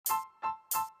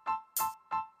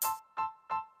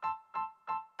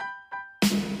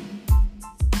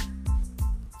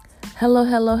Hello,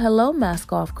 hello, hello,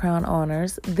 Mask Off Crown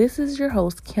Owners. This is your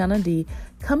host, KiannaD,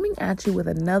 coming at you with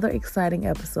another exciting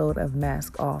episode of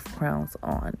Mask Off Crowns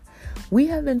On. We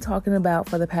have been talking about,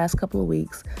 for the past couple of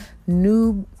weeks,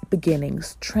 new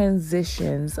beginnings,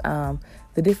 transitions,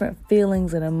 the different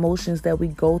feelings and emotions that we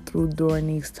go through during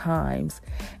these times.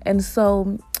 And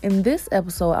so in this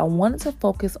episode, I wanted to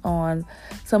focus on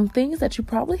some things that you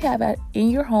probably have in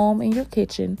your home, in your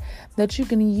kitchen, that you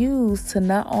can use to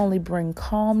not only bring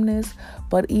calmness,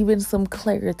 but even some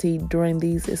clarity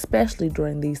especially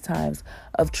during these times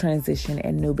of transition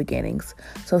and new beginnings.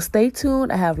 So stay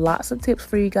tuned. I have lots of tips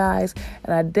for you guys,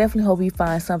 and I definitely hope you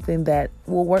find something that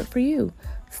will work for you.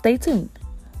 Stay tuned.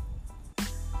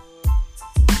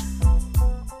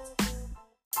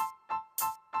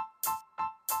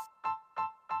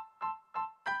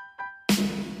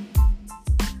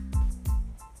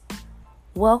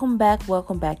 Welcome back,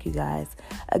 you guys.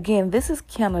 Again, this is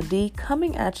KiannaD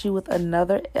coming at you with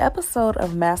another episode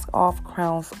of Mask Off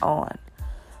Crowns On.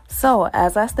 So,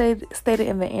 as I stated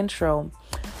in the intro,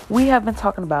 we have been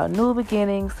talking about new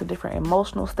beginnings, the different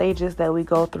emotional stages that we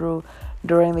go through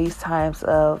during these times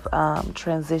of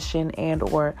transition and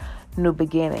or new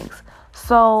beginnings.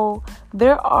 So,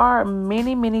 there are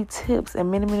many tips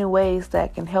and many ways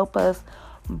that can help us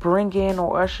bring in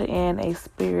or usher in a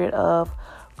spirit of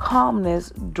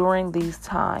calmness during these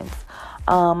times.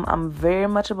 I'm very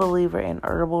much a believer in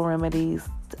herbal remedies.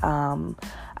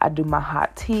 I do my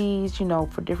hot teas,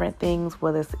 for different things,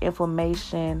 whether it's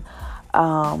inflammation.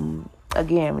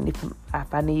 Again,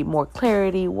 if I need more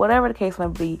clarity, whatever the case may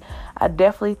be, I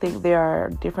definitely think there are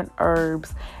different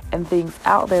herbs and things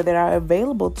out there that are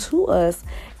available to us,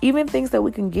 even things that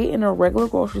we can get in a regular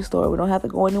grocery store. We don't have to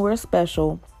go anywhere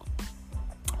special,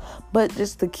 but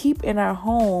just to keep in our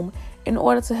home in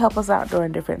order to help us out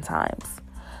during different times.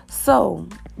 So,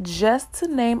 just to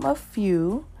name a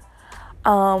few,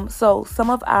 so some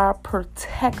of our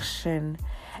protection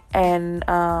and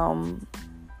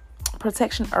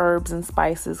protection herbs and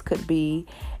spices could be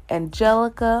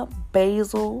angelica,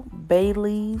 basil, bay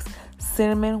leaves,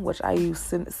 cinnamon, which I use.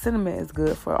 Cinnamon is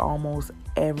good for almost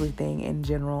everything in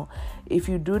general. If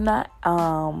you do not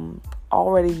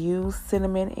already use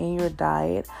cinnamon in your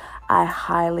diet, I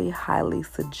highly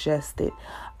suggest it.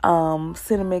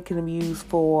 Cinnamon can be used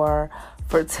for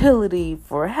fertility,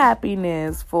 for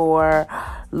happiness, for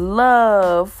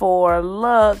love, for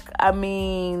luck. I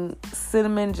mean,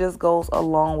 cinnamon just goes a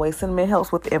long way. Cinnamon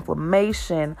helps with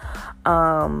inflammation,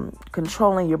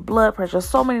 controlling your blood pressure,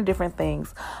 so many different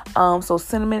things. So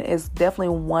cinnamon is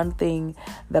definitely one thing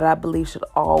that I believe should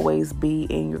always be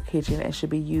in your kitchen and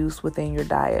should be used within your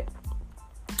diet.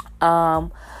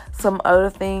 Some other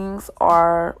things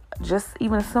are just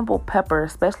even simple pepper,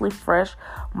 especially fresh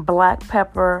black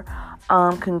pepper,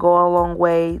 can go a long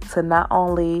way to not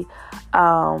only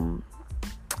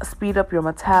speed up your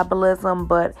metabolism,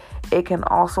 but it can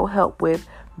also help with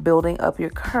building up your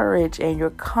courage and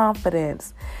your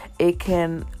confidence. It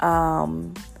can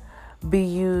be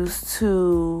used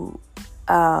to,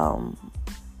 like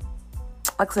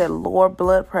I said, lower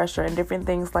blood pressure and different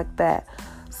things like that.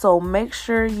 So make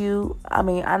sure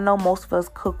I know most of us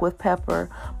cook with pepper,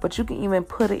 but you can even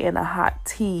put it in a hot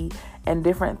tea and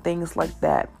different things like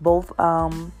that. Both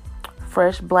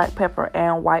fresh black pepper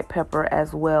and white pepper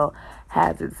as well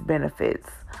has its benefits.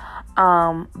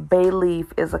 Bay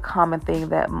leaf is a common thing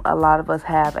that a lot of us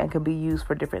have and can be used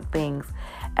for different things,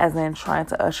 as in trying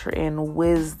to usher in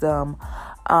wisdom,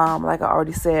 like I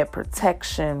already said,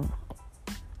 protection,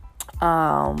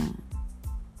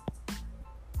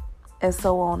 and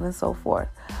so on and so forth.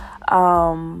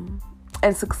 And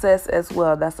success as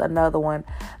well. That's another one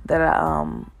that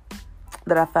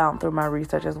I found through my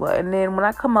research as well. And then when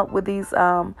I come up with these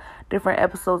different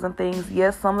episodes and things,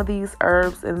 yes, some of these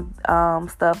herbs and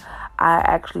stuff I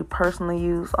actually personally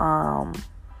use,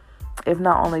 if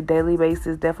not on a daily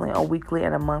basis, definitely a weekly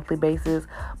and a monthly basis.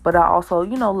 But I also,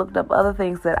 looked up other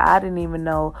things that I didn't even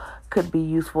know could be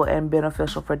useful and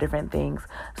beneficial for different things.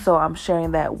 So I'm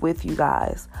sharing that with you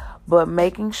guys. But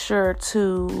making sure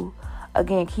to,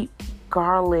 again, keep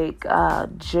garlic,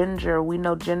 ginger. We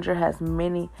know ginger has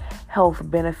many health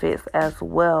benefits as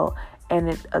well. And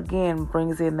it, again,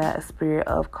 brings in that spirit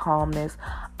of calmness.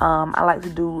 I like to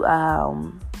do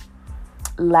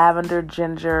lavender,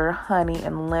 ginger, honey,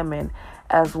 and lemon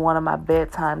as one of my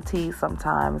bedtime teas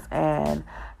sometimes. And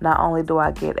not only do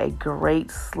I get a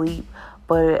great sleep,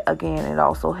 but again, it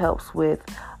also helps with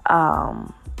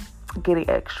getting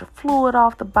extra fluid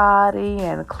off the body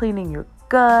and cleaning your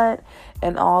gut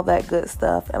and all that good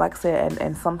stuff. And like I said,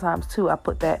 and sometimes too, I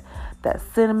put that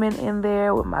cinnamon in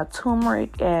there with my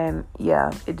turmeric, and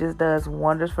yeah, it just does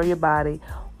wonders for your body,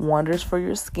 wonders for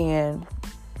your skin,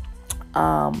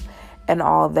 and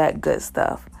all that good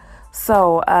stuff.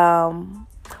 So,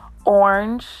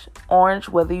 orange,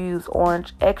 whether you use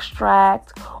orange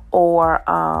extract or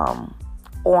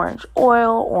orange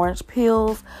oil, orange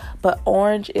peels, but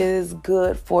orange is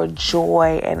good for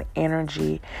joy and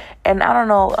energy. And I don't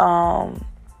know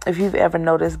if you've ever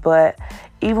noticed, but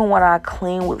even when I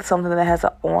clean with something that has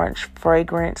an orange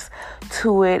fragrance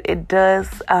to it, it does,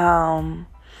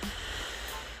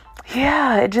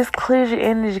 it just clears your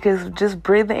energy, because just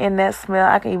breathing in that smell,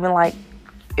 I can even like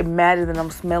imagine that I'm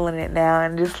smelling it now,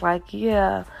 and just like,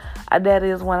 that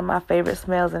is one of my favorite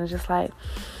smells. And it's just like,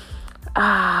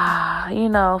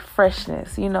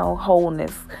 freshness,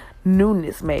 wholeness,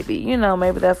 newness, maybe,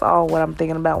 maybe that's all what I'm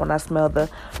thinking about when I smell the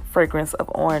fragrance of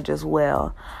orange as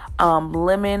well.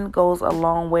 Lemon goes a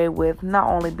long way with not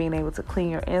only being able to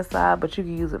clean your inside, but you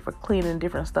can use it for cleaning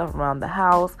different stuff around the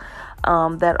house.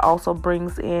 That also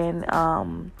brings in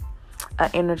an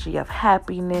energy of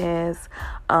happiness,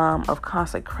 of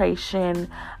consecration,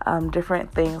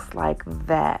 different things like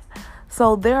that.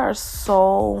 So there are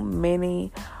so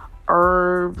many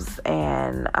herbs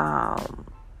and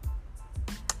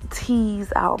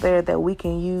teas out there that we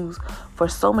can use for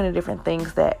so many different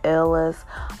things that ail us,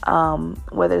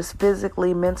 whether it's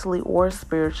physically, mentally, or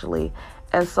spiritually.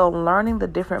 And so learning the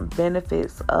different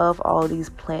benefits of all these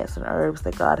plants and herbs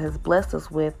that God has blessed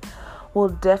us with will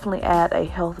definitely add a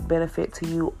health benefit to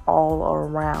you all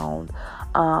around.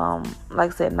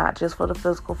 Like I said, not just for the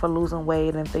physical, for losing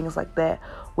weight and things like that,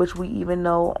 which we even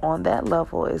know on that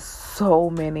level is so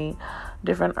many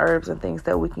different herbs and things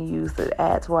that we can use to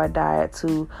add to our diet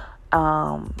to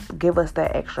give us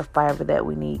that extra fiber that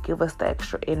we need, give us the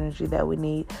extra energy that we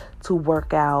need to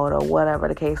work out, or whatever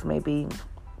the case may be.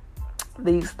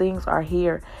 These things are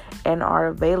here and are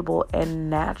available, and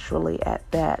naturally at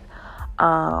that.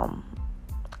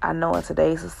 I know in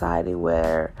today's society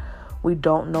where we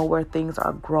don't know where things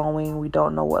are growing, we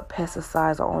don't know what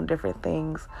pesticides are on different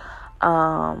things.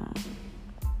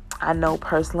 I know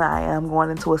personally I am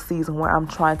going into a season where I'm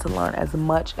trying to learn as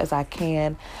much as I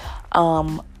can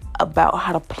about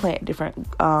how to plant different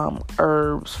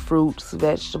herbs, fruits,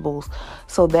 vegetables,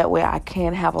 so that way I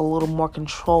can have a little more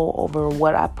control over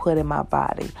what I put in my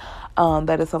body.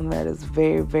 That is something that is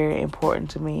very, very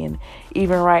important to me. And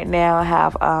even right now I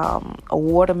have a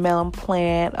watermelon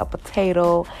plant, a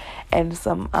potato, and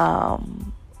some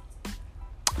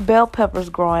bell peppers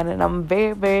growing, and I'm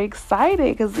very, very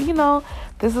excited because,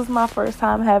 this is my first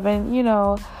time having,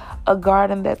 a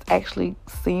garden that actually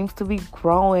seems to be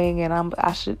growing, and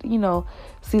I should,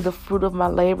 see the fruit of my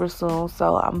labor soon.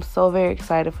 So I'm so very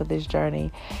excited for this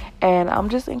journey, and I'm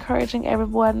just encouraging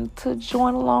everyone to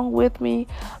join along with me,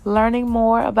 learning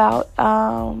more about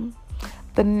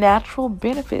the natural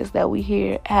benefits that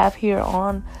we have here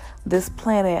on this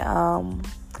planet.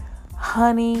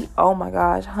 Honey, oh my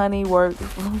gosh, honey works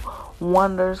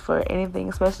wonders for anything,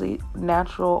 especially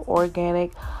natural,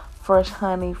 organic, fresh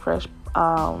honey, fresh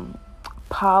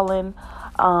pollen.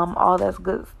 All that's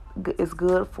good is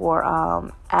good for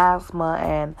asthma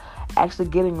and actually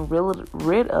getting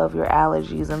rid of your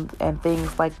allergies and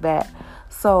things like that.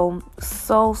 So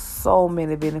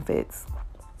many benefits.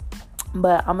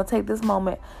 But I'm going to take this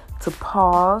moment to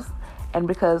pause. And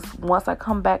because once I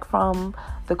come back from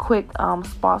the quick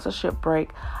sponsorship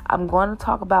break, I'm going to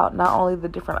talk about not only the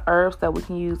different herbs that we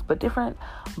can use, but different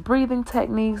breathing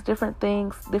techniques, different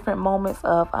things, different moments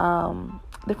of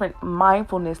different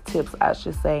mindfulness tips, I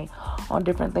should say, on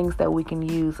different things that we can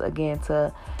use, again,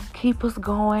 to keep us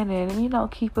going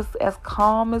and, keep us as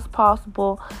calm as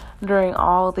possible during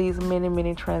all these many,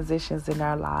 many transitions in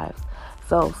our lives.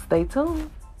 So stay tuned.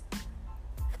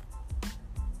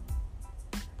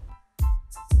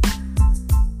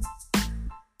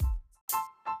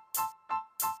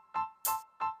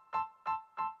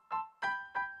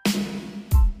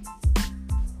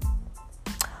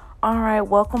 All right,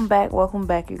 welcome back,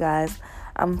 you guys.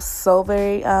 I'm so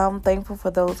very thankful for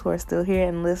those who are still here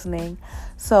and listening.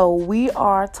 So we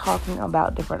are talking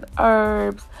about different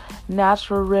herbs,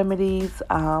 natural remedies.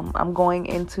 I'm going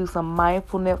into some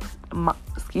mindfulness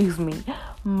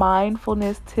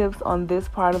tips on this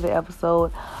part of the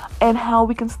episode, and how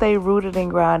we can stay rooted and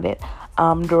grounded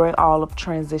during all of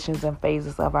transitions and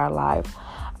phases of our life.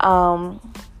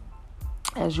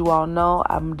 As you all know,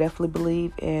 I definitely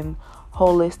believe in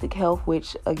holistic health,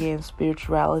 which, again,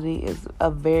 spirituality is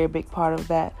a very big part of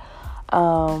that,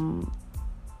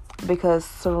 because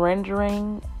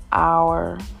surrendering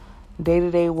our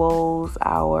day-to-day woes,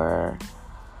 our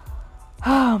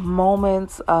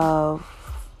moments of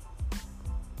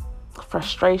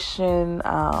frustration,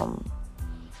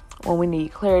 when we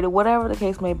need clarity, whatever the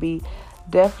case may be.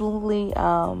 Definitely,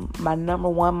 my number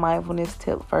one mindfulness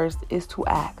tip first is to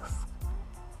ask.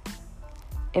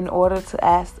 In order to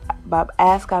ask, by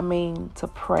ask I mean to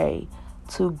pray,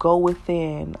 to go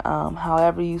within,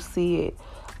 however you see it,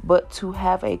 but to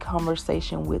have a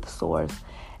conversation with Source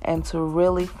and to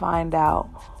really find out,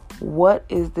 what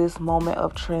is this moment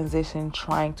of transition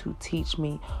trying to teach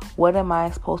me? What am I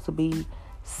supposed to be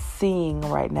seeing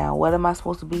right now? What am I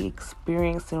supposed to be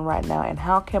experiencing right now? And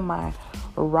how can my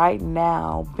right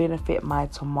now benefit my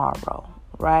tomorrow,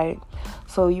 right?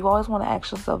 So you always want to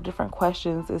ask yourself different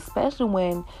questions, especially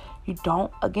when you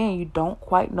don't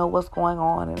quite know what's going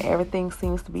on and everything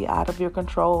seems to be out of your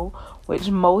control, which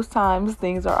most times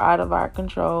things are out of our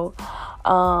control.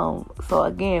 So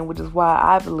again, which is why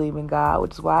I believe in God,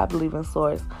 which is why I believe in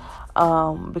Source,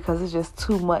 because it's just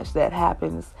too much that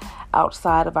happens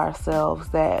outside of ourselves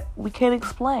that we can't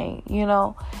explain,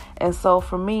 And so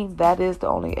for me, that is the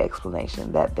only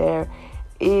explanation, that there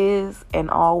is and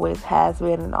always has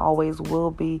been and always will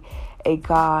be a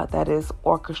God that is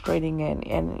orchestrating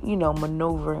and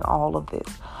maneuvering all of this.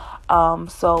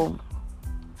 So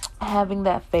having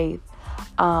that faith,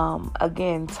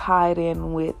 again, tied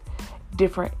in with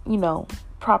different,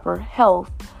 proper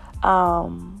health,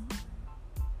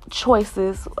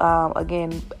 choices,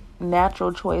 again,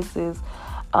 natural choices,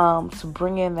 to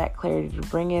bring in that clarity, to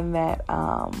bring in that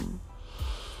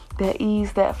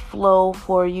ease, that flow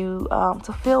for you,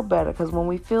 to feel better. Because when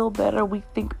we feel better, we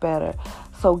think better.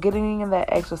 So getting in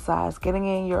that exercise, getting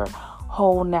in your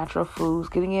whole natural foods,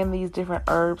 getting in these different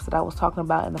herbs that I was talking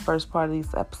about in the first part of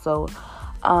this episode,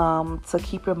 to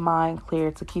keep your mind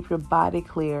clear, to keep your body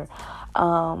clear.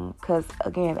 Because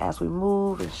again, as we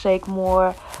move and shake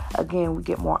more, again, we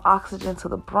get more oxygen to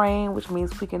the brain, which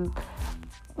means we can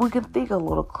think a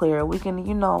little clearer. We can,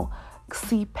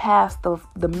 see past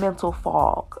the mental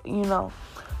fog,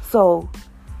 So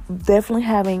definitely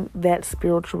having that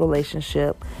spiritual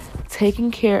relationship, taking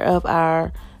care of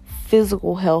our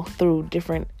physical health through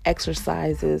different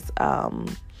exercises,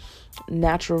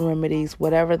 natural remedies,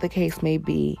 whatever the case may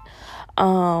be.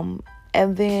 And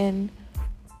then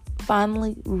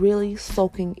finally, really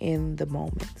soaking in the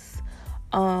moments.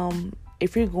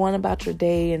 If you're going about your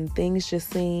day and things just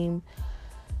seem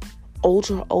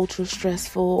ultra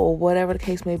stressful or whatever the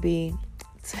case may be,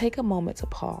 take a moment to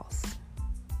pause.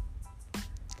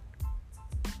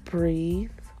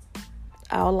 Breathe.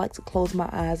 I would like to close my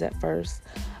eyes at first,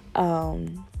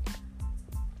 to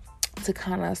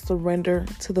kind of surrender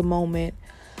to the moment.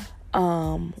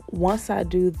 Once I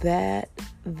do that,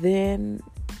 and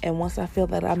once I feel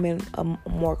that I'm in a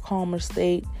more calmer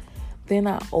state, then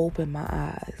I open my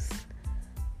eyes.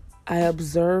 I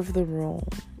observe the room.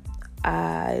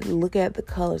 I look at the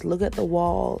colors, look at the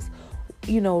walls,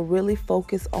 really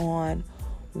focus on,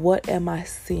 what am I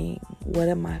seeing? What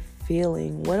am I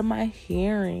feeling? What am I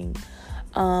hearing?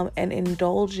 And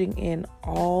indulging in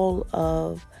all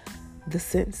of the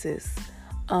senses.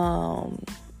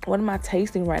 What am I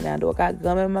tasting right now? Do I got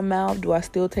gum in my mouth? Do I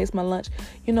still taste my lunch?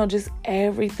 Just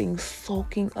everything,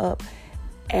 soaking up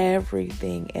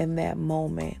everything in that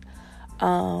moment.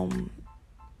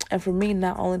 And for me,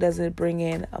 not only does it bring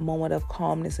in a moment of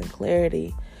calmness and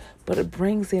clarity, but it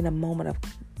brings in a moment of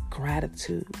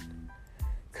gratitude.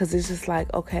 Because it's just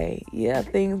like, okay, yeah,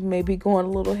 things may be going a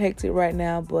little hectic right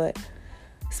now, but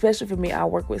especially for me, I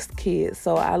work with kids.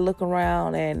 So I look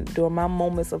around, and during my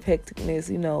moments of hecticness,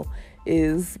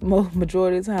 is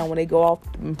majority of the time when they go off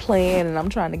and playing, and I'm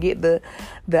trying to get the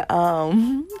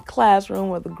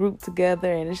classroom or the group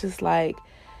together. And it's just like,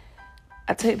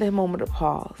 I take that moment to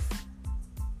pause.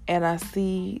 And I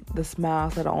see the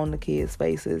smiles that are on the kids'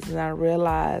 faces. And I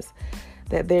realize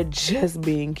that they're just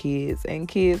being kids. And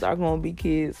kids are going to be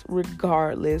kids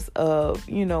regardless of,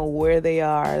 where they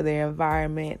are, their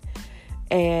environment.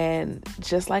 And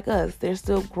just like us, they're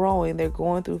still growing. They're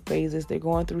going through phases. They're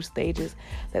going through stages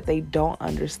that they don't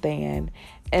understand.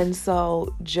 And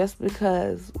so just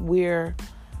because we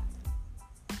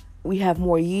have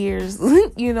more years,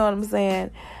 you know what I'm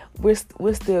saying? We're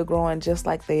still growing just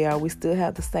like they are. We still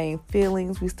have the same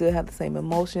feelings. We still have the same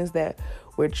emotions that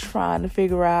we're trying to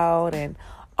figure out and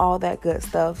all that good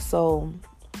stuff. So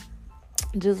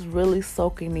just really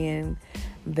soaking in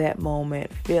that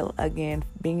moment.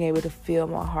 Being able to feel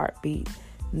my heartbeat,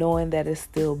 knowing that it's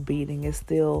still beating, it's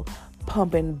still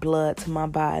pumping blood to my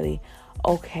body.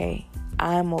 Okay,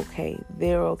 I'm okay.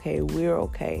 They're okay. We're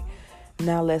okay.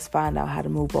 Now let's find out how to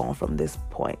move on from this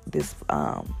point,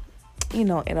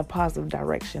 in a positive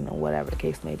direction or whatever the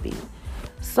case may be.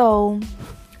 So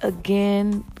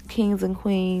again, kings and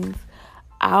queens,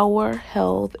 our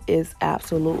health is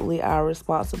absolutely our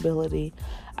responsibility.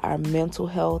 our mental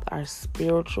health, our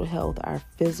spiritual health, our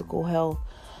physical health.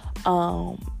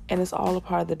 And it's all a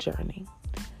part of the journey.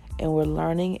 And we're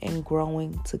learning and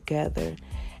growing together.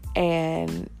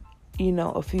 And,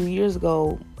 a few years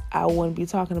ago, I wouldn't be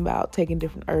talking about taking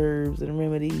different herbs and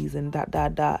remedies and ...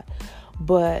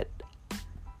 But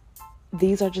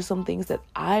these are just some things that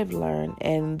I've learned,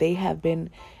 and they have been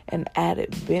an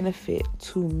added benefit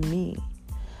to me.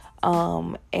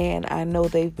 And I know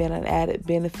they've been an added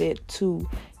benefit to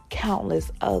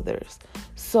countless others.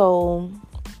 So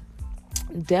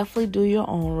definitely do your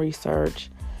own research.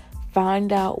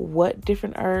 Find out what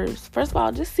different herbs. First of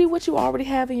all, just see what you already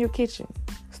have in your kitchen.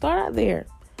 Start out there.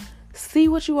 See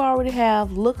what you already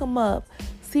have. Look them up.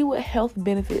 See what health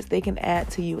benefits they can add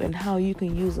to you and how you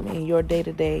can use them in your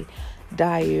day-to-day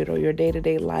diet or your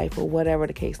day-to-day life or whatever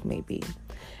the case may be.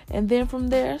 And then from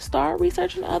there, start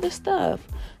researching other stuff.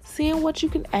 Seeing what you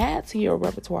can add to your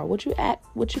repertoire. What you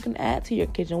can add to your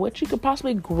kitchen. What you could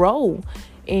possibly grow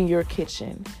in your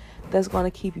kitchen that's going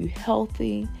to keep you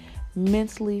healthy,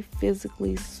 mentally,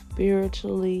 physically,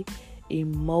 spiritually,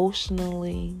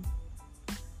 emotionally.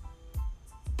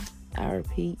 I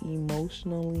repeat,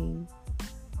 emotionally.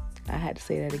 I had to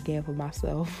say that again for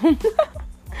myself.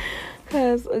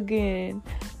 Because, again,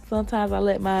 sometimes I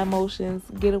let my emotions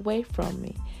get away from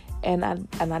me. And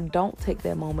I don't take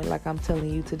that moment, like I'm telling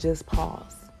you, to just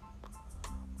pause.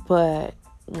 But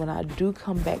when I do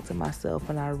come back to myself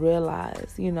and I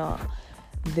realize,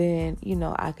 then,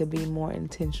 I could be more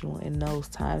intentional in those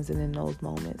times and in those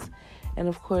moments. And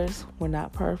of course, we're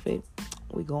not perfect.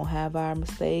 We're going to have our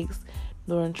mistakes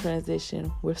during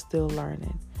transition. We're still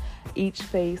learning. Each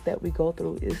phase that we go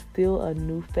through is still a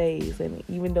new phase. And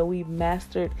even though we've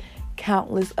mastered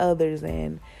countless others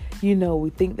and, we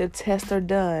think the tests are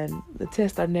done, the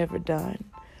tests are never done.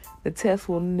 The test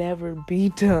will never be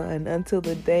done until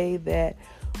the day that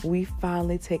we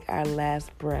finally take our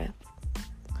last breath.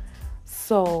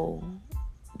 So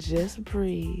just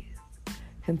breathe.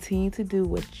 Continue to do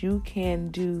what you can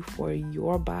do for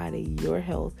your body, your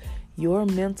health, your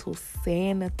mental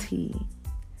sanity,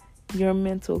 your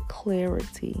mental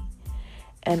clarity,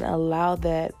 and allow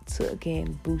that to,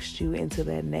 again, boost you into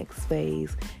that next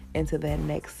phase, into that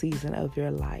next season of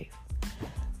your life.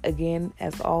 Again,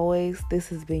 as always, this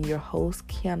has been your host,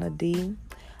 KiannaD.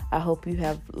 I hope you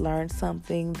have learned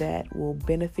something that will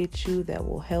benefit you, that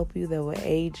will help you, that will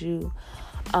aid you.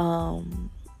 And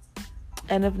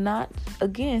if not,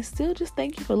 again, still just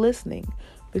thank you for listening,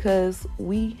 because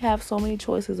we have so many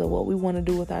choices of what we want to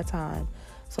do with our time.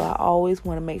 So I always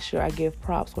want to make sure I give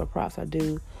props where props are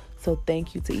due. So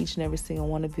thank you to each and every single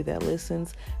one of you that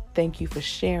listens. Thank you for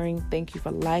sharing. Thank you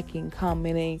for liking,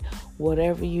 commenting,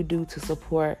 whatever you do to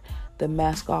support the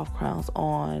Mask Off Crowns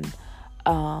On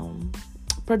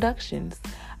productions.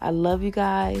 I love you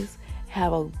guys.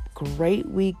 Have a great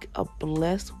week, a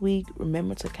blessed week.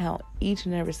 Remember to count each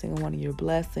and every single one of your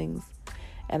blessings.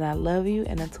 And I love you.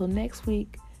 And until next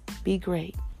week, be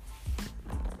great.